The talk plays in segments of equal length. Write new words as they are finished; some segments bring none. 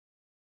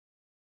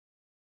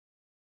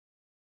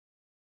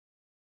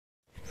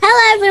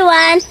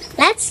everyone,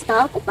 let's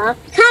talk about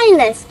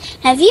kindness.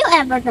 Have you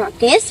ever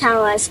noticed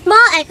how a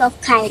small act of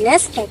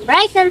kindness can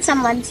brighten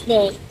someone's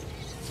day?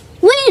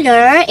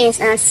 Whether it's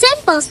a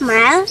simple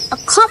smile, a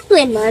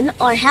compliment,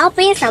 or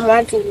helping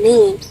someone in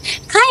need,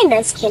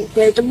 kindness can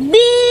build a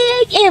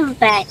big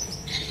impact.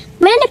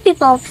 Many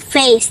people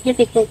face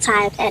difficult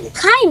times, and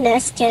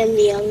kindness can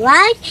be a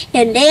light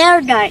in their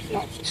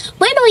darkness.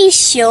 When we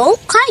show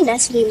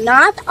kindness, we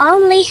not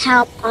only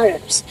help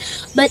others,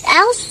 but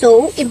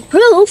also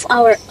improve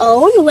our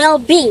own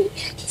well-being.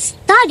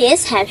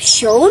 Studies have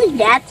shown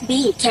that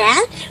we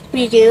can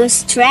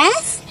reduce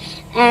stress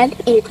and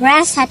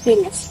increase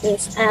happiness.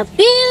 It's a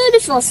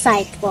beautiful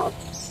cycle.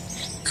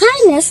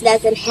 Kindness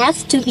doesn't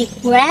have to be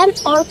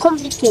grand or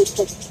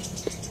complicated.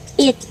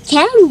 It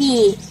can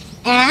be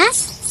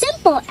as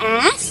simple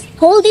as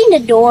holding the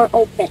door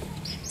open,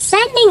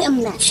 sending a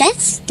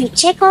message to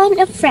check on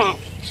a friend,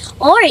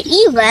 or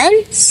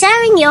even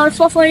sharing your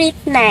favorite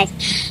snack.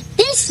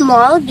 These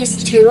small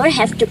gestures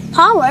have the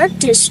power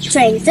to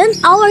strengthen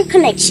our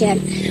connection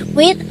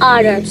with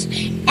others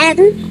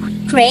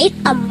and create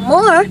a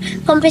more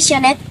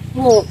compassionate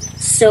world.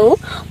 So,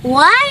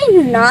 why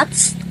not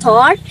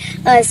start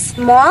a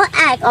small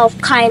act of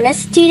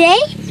kindness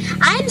today?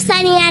 I'm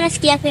signing out as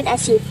Kevin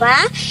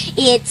Asifa.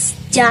 It's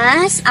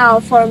just all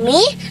for me.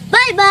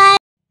 Bye bye.